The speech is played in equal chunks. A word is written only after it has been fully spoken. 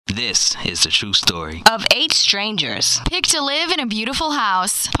This is the true story of 8 strangers picked to live in a beautiful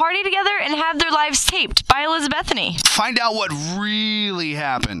house, party together, and have their lives taped by Elizabethany. Find out what really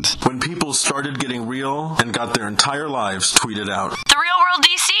happened when people started getting real and got their entire lives tweeted out. The Real World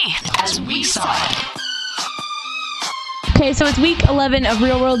DC, as we saw it. Okay, so it's week 11 of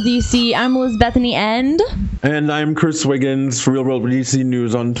Real World DC. I'm Elizabethany And I'm Chris Wiggins for Real World DC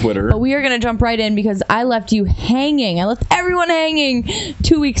News on Twitter. But we are going to jump right in because I left you hanging. I left everyone hanging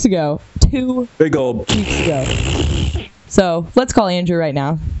 2 weeks ago. 2 big old weeks ago. So let's call Andrew right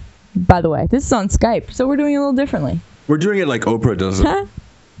now. By the way, this is on Skype, so we're doing it a little differently. We're doing it like Oprah does it.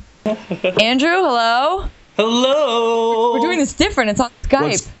 Andrew, hello? Hello. We're doing this different. It's on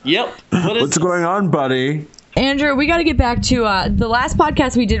Skype. What's going on, buddy? Andrew, we got to get back to the last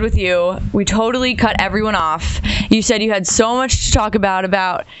podcast we did with you. We totally cut everyone off. You said you had so much to talk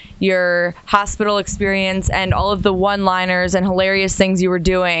about your hospital experience and all of the one-liners and hilarious things you were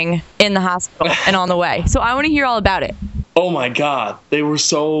doing in the hospital and on the way. So I want to hear all about it. Oh my God. They were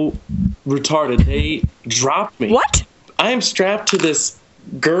so retarded. They dropped me. What? I am strapped to this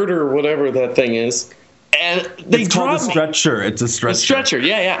girder, whatever that thing is. And they dropped me. It's a stretcher. A stretcher,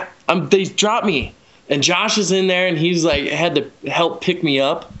 yeah. They dropped me. And Josh is in there, and he's like, had to help pick me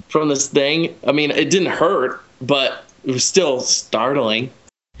up from this thing. I mean, it didn't hurt, but it was still startling.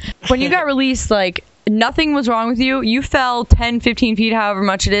 When you got released, like, nothing was wrong with you. You fell 10, 15 feet, however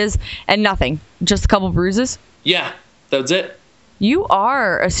much it is, and nothing. Just a couple bruises. Yeah, that's it. You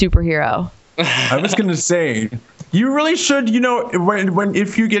are a superhero. I was going to say, you really should,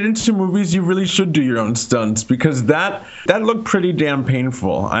 if you get into movies, you really should do your own stunts because that looked pretty damn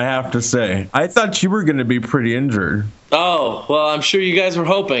painful, I have to say. I thought you were going to be pretty injured. Oh, well, I'm sure you guys were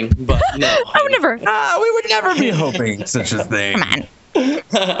hoping, but no. I would never. We would never be hoping such a thing. Come on.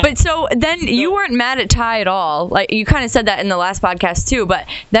 But so then you weren't mad at Ty at all. Like you kind of said that in the last podcast too, but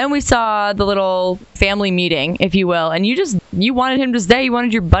then we saw the little family meeting, if you will, and you wanted him to stay. You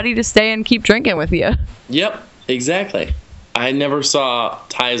wanted your buddy to stay and keep drinking with you. Yep, exactly. I never saw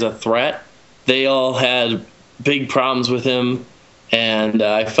Ty as a threat. They all had big problems with him, and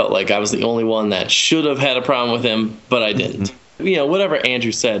I felt like I was the only one that should have had a problem with him, but I didn't. Whatever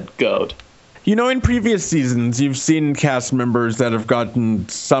Andrew said, goed. In previous seasons, you've seen cast members that have gotten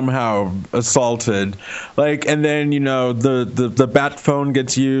somehow assaulted. And then, the bat phone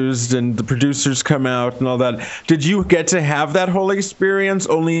gets used and the producers come out and all that. Did you get to have that whole experience,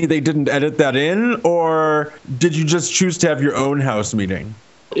 only they didn't edit that in? Or did you just choose to have your own house meeting?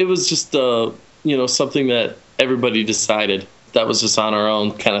 It was just, something that everybody decided. That was just on our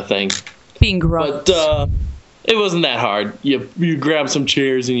own kind of thing. Being gross. But, it wasn't that hard. You grab some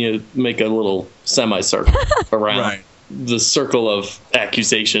chairs and you make a little semicircle around the circle of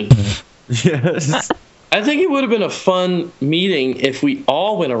accusation. Yes. I think it would have been a fun meeting if we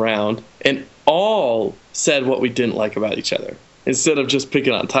all went around and all said what we didn't like about each other instead of just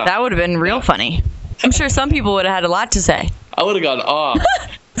picking on Ty. That would have been real funny. I'm sure some people would have had a lot to say. I would have gone off.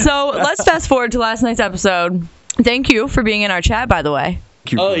 So let's fast forward to last night's episode. Thank you for being in our chat, by the way.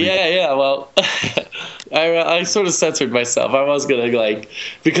 Oh, yeah. Well, I sort of censored myself. I was going to,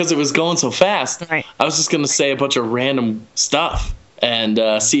 because it was going so fast, right. I was just going to say a bunch of random stuff and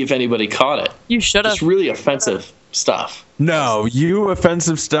see if anybody caught it. You should have. Just really offensive stuff. No, you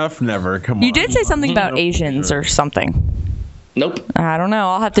offensive stuff? Never. Come on. You did say something about Asians or something. Nope. I don't know.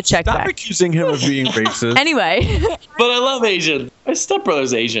 I'll have to check Stop back. accusing him of being racist. Anyway. But I love Asian. My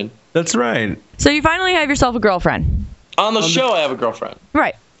stepbrother's Asian. That's right. So you finally have yourself a girlfriend. On the show, I have a girlfriend.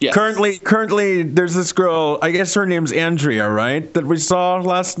 Right. Yes. Currently, there's this girl, I guess her name's Andrea, right? That we saw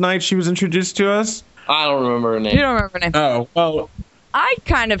last night. She was introduced to us. I don't remember her name. You don't remember her name? Oh, well. I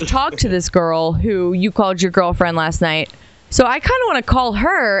kind of talked to this girl who you called your girlfriend last night. So I kind of want to call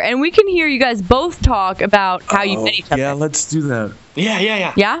her, and we can hear you guys both talk about how you met each other. Yeah, let's do that.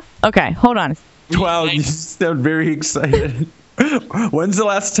 Yeah. Yeah? Okay, hold on. Wow, you sound very excited. When's the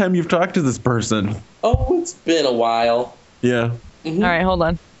last time you've talked to this person? Oh, it's been a while. Yeah. Mm-hmm. All right, hold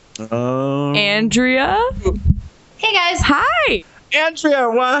on. Andrea? Hey, guys. Hi. Andrea,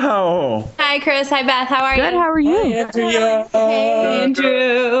 wow. Hi, Chris. Hi, Beth. How are you? Good, how are you? Hi, Andrea. Hey,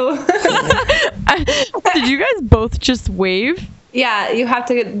 Andrew. Did you guys both just wave? Yeah, you have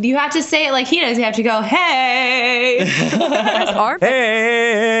to say it like he does. You have to go, hey.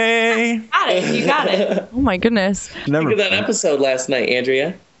 Hey. You got it. Oh, my goodness. Think of that episode last night,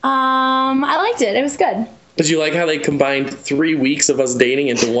 Andrea. I liked it. It was good. Did you like how they combined 3 weeks of us dating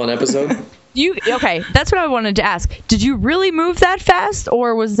into one episode? Okay, that's what I wanted to ask. Did you really move that fast,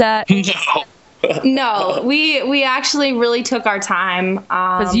 or was that... No. No, we actually really took our time.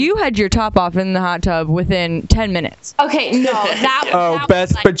 Because you had your top off in the hot tub within 10 minutes. Okay, no, that Beth,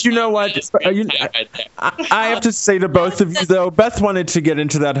 was like, but you know what? I have to say to both of you, though, Beth wanted to get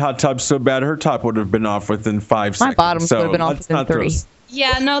into that hot tub so bad, her top would have been off within 5 seconds. My bottoms would have been off within 3.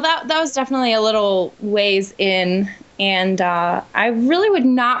 yeah, no, that was definitely a little ways in, and I really would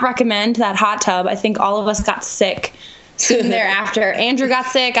not recommend that hot tub. I think all of us got sick soon thereafter. Andrew got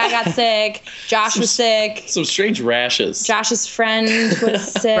sick, I got sick, Josh was sick. Some strange rashes. Josh's friend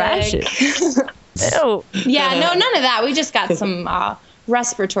was sick. Rashes. Ew. Yeah, no, none of that. We just got some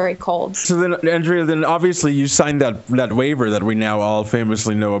respiratory colds. So then, Andrea, then obviously you signed that waiver that we now all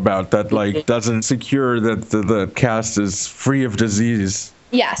famously know about that doesn't secure that the cast is free of disease.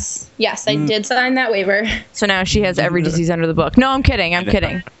 Yes, I did sign that waiver. So now she has every disease under the book. No, I'm kidding.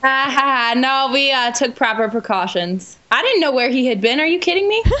 No, we took proper precautions. I didn't know where he had been. Are you kidding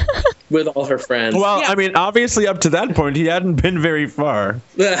me? With all her friends. Well, I mean, obviously up to that point, he hadn't been very far.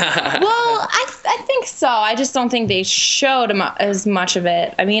 Well, I think so. I just don't think they showed him as much of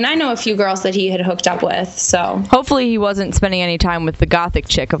it. I mean, I know a few girls that he had hooked up with, so. Hopefully he wasn't spending any time with the gothic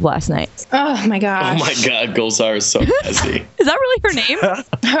chick of last night. Oh, my gosh. Oh, my God. Golzar is so messy. Is that really her name?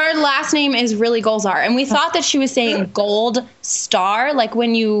 Her last name is really Golzar, and we thought that she was saying gold star, like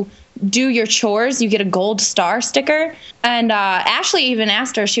when you do your chores, you get a gold star sticker. And Ashley even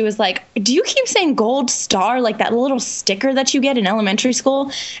asked her, she was like, do you keep saying gold star, like that little sticker that you get in elementary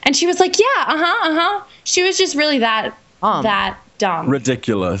school? And she was like, yeah, She was just really that dumb.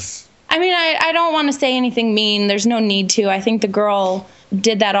 Ridiculous. I mean, I don't want to say anything mean. There's no need to. I think the girl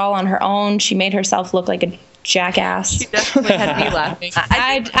did that all on her own. She made herself look like a jackass. She definitely had me laughing.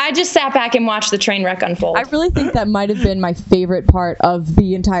 I just sat back and watched the train wreck unfold. I really think that might have been my favorite part of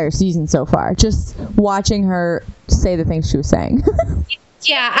the entire season so far. Just watching her say the things she was saying.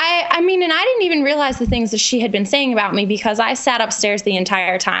 Yeah, I mean, and I didn't even realize the things that she had been saying about me because I sat upstairs the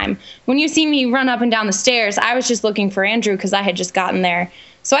entire time. When you see me run up and down the stairs, I was just looking for Andrew because I had just gotten there.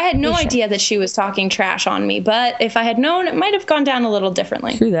 So I had no idea that she was talking trash on me. But if I had known, it might have gone down a little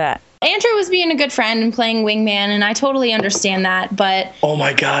differently. True that. Andrew was being a good friend and playing wingman, and I totally understand that. But oh,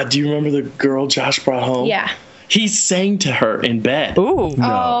 my God. Do you remember the girl Josh brought home? Yeah. He sang to her in bed. Ooh. No.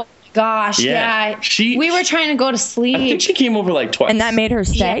 Oh. Gosh, yeah. We were trying to go to sleep. I think she came over like twice. And that made her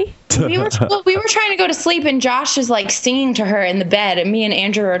stay? Yeah. we were trying to go to sleep, and Josh is like singing to her in the bed, and me and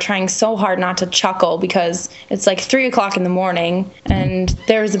Andrew are trying so hard not to chuckle because it's like 3:00 in the morning, and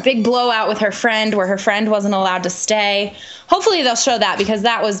there was a big blowout with her friend where her friend wasn't allowed to stay. Hopefully they'll show that because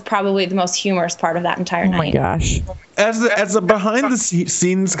that was probably the most humorous part of that entire night. Oh my gosh. As a behind the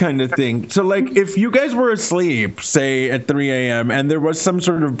scenes kind of thing, so like if you guys were asleep, say at 3 a.m. and there was some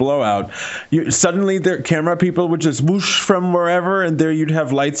sort of blowout, suddenly the camera people would just whoosh from wherever, and there you'd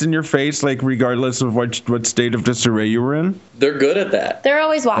have lights in your face, like regardless of what state of disarray you were in. They're good at that. They're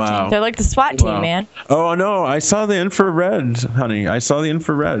always watching. Wow. They're like the SWAT team, man. Oh no, I saw the infrared, honey. I saw the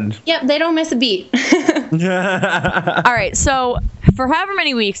infrared. Yep, they don't miss a beat. All right, so for however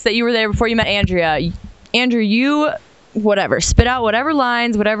many weeks that you were there before you met Andrea, Andrew, you spit out whatever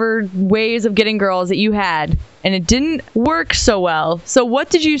lines, whatever ways of getting girls that you had, and it didn't work so well. So what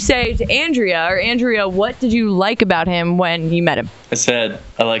did you say to Andrea, or Andrea, what did you like about him when you met him? I said,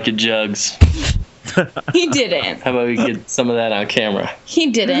 I like your jugs. He didn't. How about we get some of that on camera?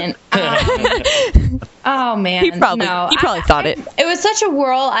 He didn't. Oh man, he probably thought it. It was such a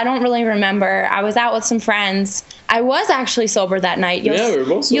whirl. I don't really remember. I was out with some friends. I was actually sober that night. We were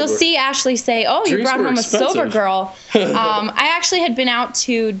both sober. You'll see Ashley say, "Oh, you brought home a sober girl." I actually had been out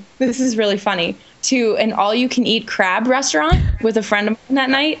to. This is really funny. To an all-you-can-eat crab restaurant with a friend of mine that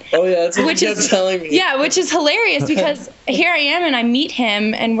night. Oh yeah, that's what you kept telling me. Yeah, which is hilarious because here I am and I meet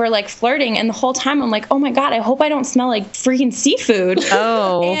him and we're like flirting, and the whole time I'm like, oh my God, I hope I don't smell like freaking seafood.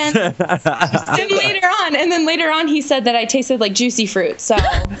 Oh. And then later on he said that I tasted like juicy fruit. So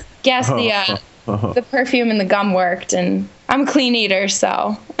guess the perfume and the gum worked, and I'm a clean eater,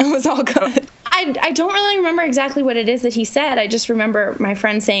 so it was all good. I don't really remember exactly what it is that he said. I just remember my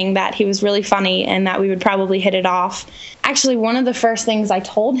friend saying that he was really funny and that we would probably hit it off. Actually, one of the first things I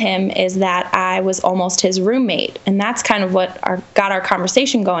told him is that I was almost his roommate, and that's kind of what got our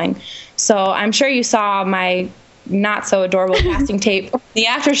conversation going. So I'm sure you saw my not so adorable casting tape the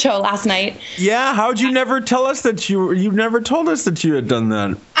after show last night. Yeah, how'd you never tell us that you never told us that you had done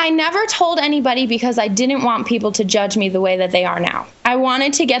that? I never told anybody because I didn't want people to judge me the way that they are now. I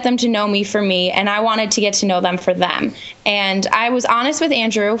wanted to get them to know me for me, and I wanted to get to know them for them. And I was honest with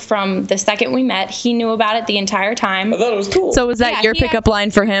Andrew from the second we met. He knew about it the entire time. I thought it was cool. So was that your pickup line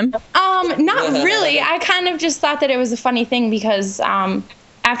for him? Not really. I kind of just thought that it was a funny thing because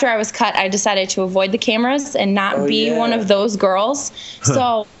after I was cut, I decided to avoid the cameras and not be one of those girls.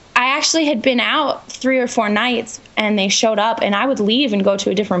 So I actually had been out 3 or 4 nights, and they showed up, and I would leave and go to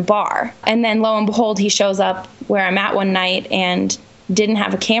a different bar. And then lo and behold, he shows up where I'm at one night and didn't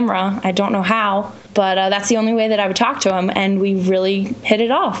have a camera. I don't know how, but that's the only way that I would talk to him, and we really hit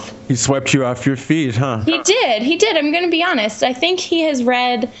it off. He swept you off your feet, huh? He did. I'm going to be honest. I think he has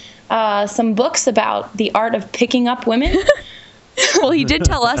read some books about the art of picking up women. Well, he did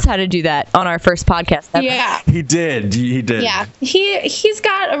tell us how to do that on our first podcast ever. Yeah. He did. Yeah. He's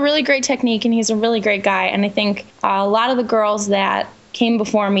got a really great technique, and he's a really great guy. And I think a lot of the girls that came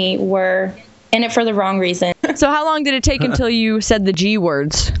before me were in it for the wrong reason. So how long did it take until you said the G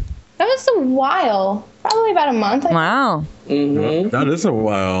words? That was a while. Probably about a month. Wow. Mm-hmm. That is a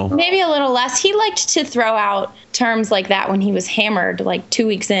while. Maybe a little less. He liked to throw out terms like that when he was hammered, like 2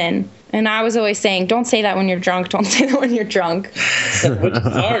 weeks in. And I was always saying, don't say that when you're drunk. Don't say that when you're drunk. Which is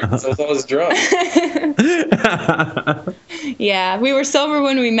hard, because I was always drunk. Yeah, we were sober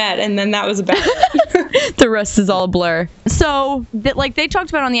when we met, and then that was about it. The rest is all a blur. So, like they talked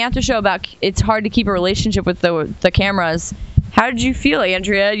about on the after show about it's hard to keep a relationship with the cameras. How did you feel,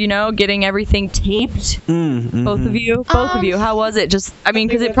 Andrea? You know, getting everything taped? Both of you? Both of you. How was it? Just, I mean,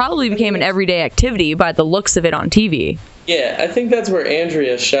 because it probably became an everyday activity by the looks of it on TV. Yeah, I think that's where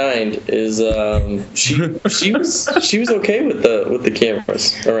Andrea shined. Is she was okay with the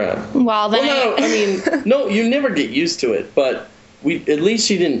cameras around. Well, then Well, no, I mean, no, you never get used to it, but at least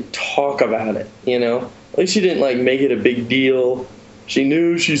she didn't talk about it. You know, at least she didn't like make it a big deal. She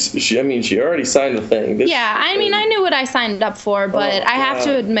knew she already signed the thing. Yeah, I mean, I knew what I signed up for, but I have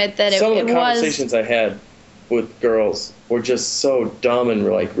to admit that some it of the was. conversations I had with girls were just so dumb and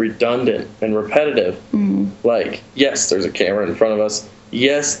like redundant and repetitive. Like, yes, there's a camera in front of us.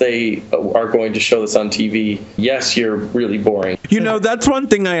 Yes, they are going to show this on TV. Yes, you're really boring. You know, that's one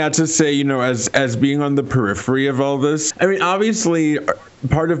thing I had to say, you know, as being on the periphery of all this. I mean, obviously,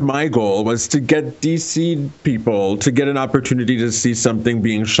 part of my goal was to get DC people to get an opportunity to see something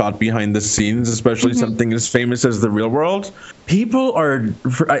being shot behind the scenes, especially something as famous as the real world. People are,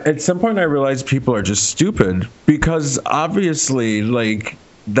 at some point I realized people are just stupid because obviously, like,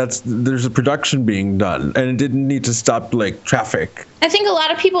 there's a production being done and it didn't need to stop like traffic. I think a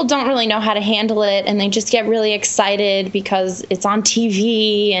lot of people don't really know how to handle it, and they just get really excited because it's on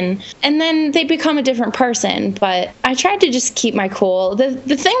TV, and then they become a different person. But I tried to just keep my cool. The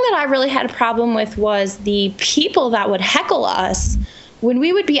thing that I really had a problem with was the people that would heckle us. When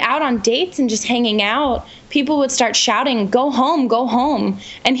we would be out on dates and just hanging out, people would start shouting, "Go home, go home."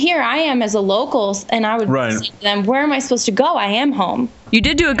 And here I am as a local, and I would say to them, "Where am I supposed to go? I am home." You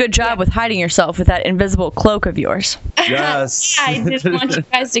did do a good job with hiding yourself with that invisible cloak of yours. Yes. Yeah, I didn't want you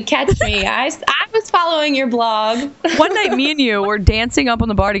guys to catch me. I was following your blog. One night, me and you were dancing up on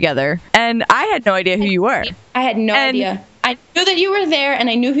the bar together, and I had no idea who you were. I had no idea. I knew that you were there, and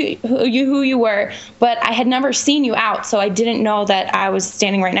I knew who you were, but I had never seen you out, so I didn't know that I was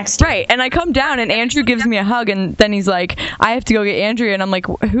standing right next to you. Right, and I come down, and Andrew gives me a hug, and then he's like, "I have to go get Andrea," and I'm like,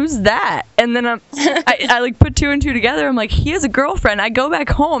 "Who's that?" And then I like put 2 and 2 together. I'm like, "He has a girlfriend." I go back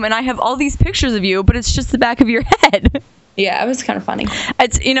home, and I have all these pictures of you, but it's just the back of your head. Yeah, it was kind of funny.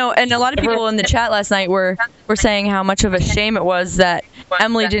 It's, you know, and a lot of people in the chat last night were saying how much of a shame it was that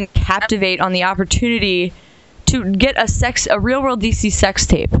Emily didn't captivate on the opportunity to get a real world DC sex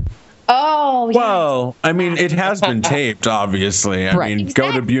tape. Oh, yeah. Well, I mean, it has been taped, obviously. I mean,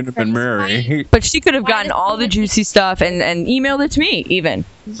 go to Bunip and Murray. But she could have gotten all the juicy stuff and emailed it to me, even.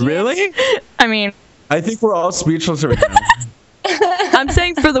 Really? I mean, I think we're all speechless right now. I'm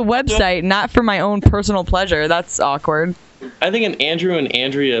saying for the website, not for my own personal pleasure. That's awkward. I think an Andrew and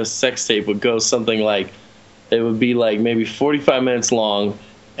Andrea sex tape would go something like, it would be like maybe 45 minutes long,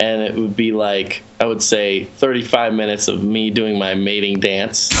 and it would be like, I would say 35 minutes of me doing my mating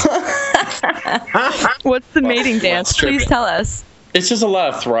dance. What's the mating dance? Please tell us. It's just a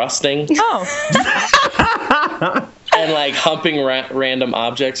lot of thrusting. Oh. And like humping random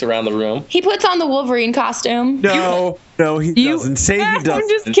objects around the room. He puts on the Wolverine costume. No, he doesn't. Say he doesn't. I'm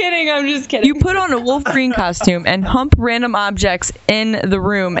just kidding. You put on a Wolverine costume and hump random objects in the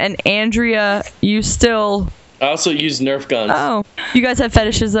room, and Andrea, you still... I also use Nerf guns. Oh, you guys have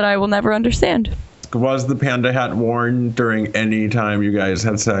fetishes that I will never understand. Was the panda hat worn during any time you guys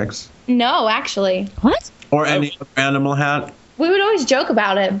had sex? No, actually. What? Or any animal hat? We would always joke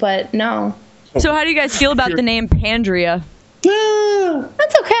about it, but no. So how do you guys feel about the name Pandrea?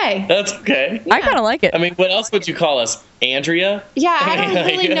 That's okay. That's okay. I kind of like it. I mean, what else would you call us? Andrea? Yeah, I don't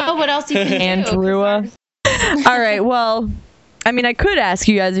really know what else you can do. Andrea. All right, well, I mean, I could ask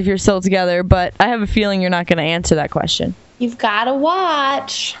you guys if you're still together, but I have a feeling you're not going to answer that question. You've got to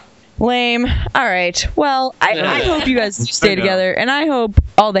watch. Lame. All right. Well, I hope you guys do stay together, and I hope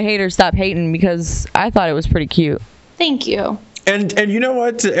all the haters stop hating because I thought it was pretty cute. Thank you. And you know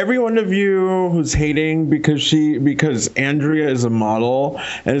what? To every one of you who's hating because Andrea is a model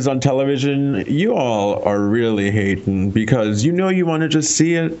and is on television, you all are really hating because you want to just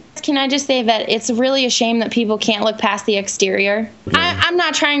see it. Can I just say that it's really a shame that people can't look past the exterior? I'm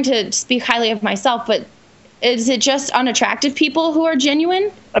not trying to speak highly of myself, but is it just unattractive people who are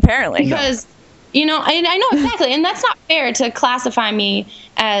genuine? Apparently. Because, I know exactly, and that's not fair to classify me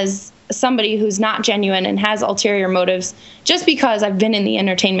as somebody who's not genuine and has ulterior motives just because I've been in the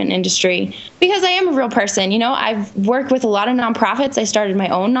entertainment industry. Because I am a real person, I've worked with a lot of nonprofits. I started my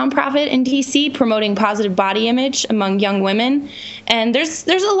own nonprofit in DC promoting positive body image among young women. And there's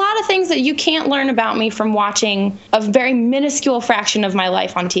a lot of things that you can't learn about me from watching a very minuscule fraction of my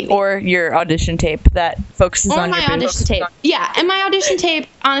life on TV. Or your audition tape that focuses on your my audition tape. Yeah, and my audition tape,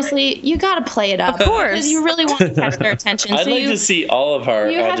 honestly, you got to play it up. Of course. Because you really want to catch their attention. I'd like to see all of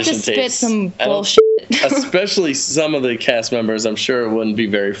our you audition have to tapes. spit some bullshit. Especially some of the cast members, I'm sure it wouldn't be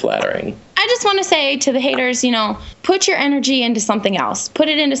very flattering. I just want to say to the haters, put your energy into something else. Put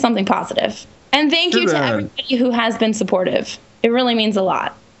it into something positive. And thank you to everybody who has been supportive. It really means a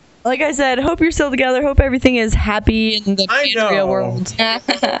lot. Like I said, hope you're still together. Hope everything is happy in the Pandrea world.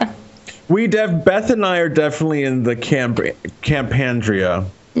 Beth and I are definitely in the Camp Pandrea.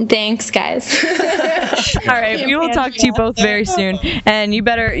 Thanks, guys. All right, we will talk to you both very soon, and you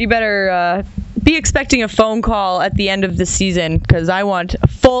better be expecting a phone call at the end of the season because I want a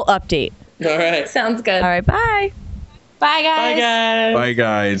full update. All right. Sounds good. All right, bye. Bye, guys. Bye, guys. Bye,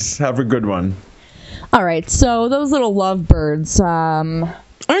 guys. Have a good one. All right, so those little lovebirds,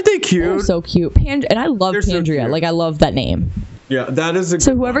 aren't they cute? They're so cute. And I love Pandrea. So I love that name. Yeah, that is a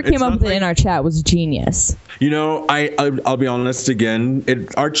So good whoever one. came up with it in our chat was genius. I'll be honest again.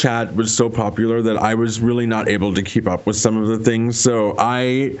 Our chat was so popular that I was really not able to keep up with some of the things. So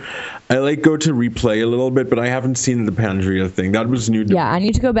I go to replay a little bit, but I haven't seen the Pandrea thing. That was new to me. Yeah, I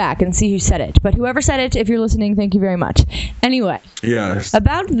need to go back and see who said it. But whoever said it, if you're listening, thank you very much. Anyway. Yes.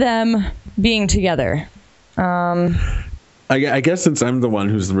 About them being together. I guess since I'm the one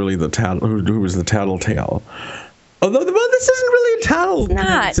who's really who was the tattletale. Although, this isn't really a tattle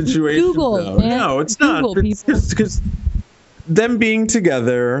situation. Google, man. No, it's Google not. Because them being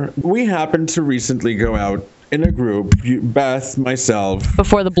together, we happened to recently go out in a group, Beth, myself.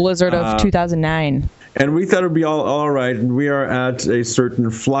 Before the blizzard of 2009. And we thought it would be all right. And we are at a certain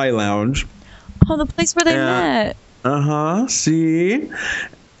fly lounge. Oh, the place where they met. See?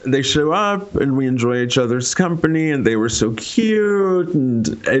 They show up and we enjoy each other's company and they were so cute and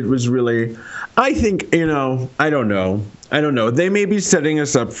it was really, I think, I don't know. They may be setting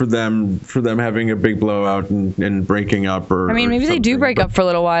us up for them having a big blowout and breaking up maybe they do break up for a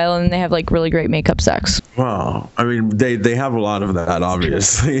little while and they have really great makeup sex. Wow. They have a lot of that,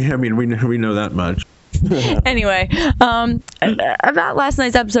 obviously. we know that much. Anyway, about last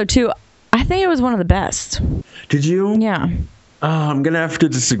night's episode too, I think it was one of the best. Did you? Yeah. I'm going to have to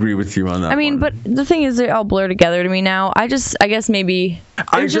disagree with you on that one. But the thing is, they all blur together to me now. I guess maybe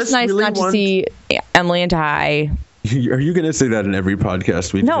it's just nice not to see Emily and Ty. Are you going to say that in every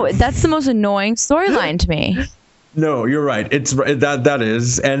podcast we do? No, that's the most annoying storyline to me. No, you're right. It's that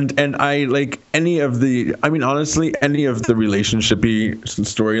is, and I like any of the. Honestly, any of the relationshipy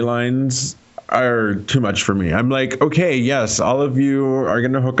storylines are too much for me. I'm like, okay, yes, all of you are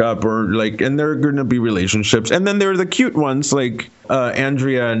gonna hook up and there are gonna be relationships, and then there are the cute ones like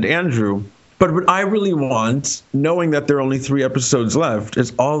Andrea and Andrew. But what I really want, knowing that there are only 3 episodes left,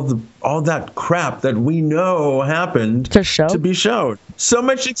 is all that crap that we know happened to be shown. So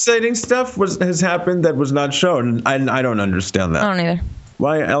much exciting stuff has happened that was not shown, and I don't understand that. I don't either.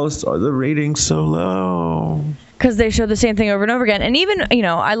 Why else are the ratings so low? Because they show the same thing over and over again. And even,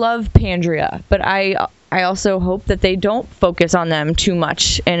 I love Pandrea, but I also hope that they don't focus on them too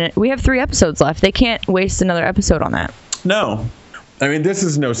much. And we have 3 episodes left. They can't waste another episode on that. No. This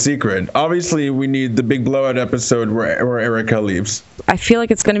is no secret. Obviously, we need the big blowout episode where Erica leaves. I feel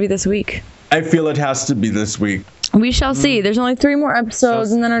like it's going to be this week. I feel it has to be this week. We shall see. There's only 3 more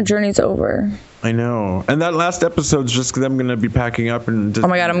episodes, and then our journey's over. I know. And that last episode's just them going to be packing up and just... Oh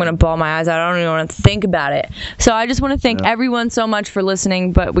my God, I'm going to bawl my eyes out. I don't even want to think about it. So I just want to thank everyone so much for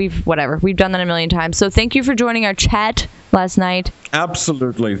listening, but we've done that a million times. So thank you for joining our chat last night.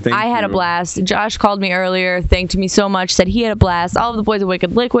 Absolutely. Thank you. I had a blast. Josh called me earlier, thanked me so much, said he had a blast. All of the boys at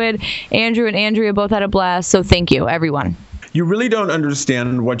Wicked Liquid, Andrew and Andrea both had a blast. So thank you, everyone. you really don't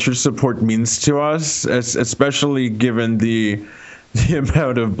understand what your support means to us, especially given the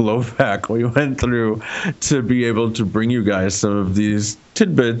amount of blowback we went through to be able to bring you guys some of these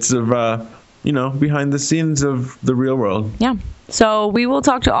tidbits of, behind the scenes of the real world. Yeah. So we will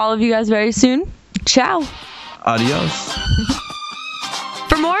talk to all of you guys very soon. Ciao. Adios.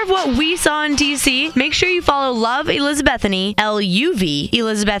 For more of what we saw in DC, make sure you follow Love Elizabethany, LUV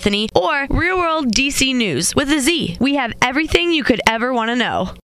Elizabethany, or Real World DC News with a Z. We have everything you could ever want to know.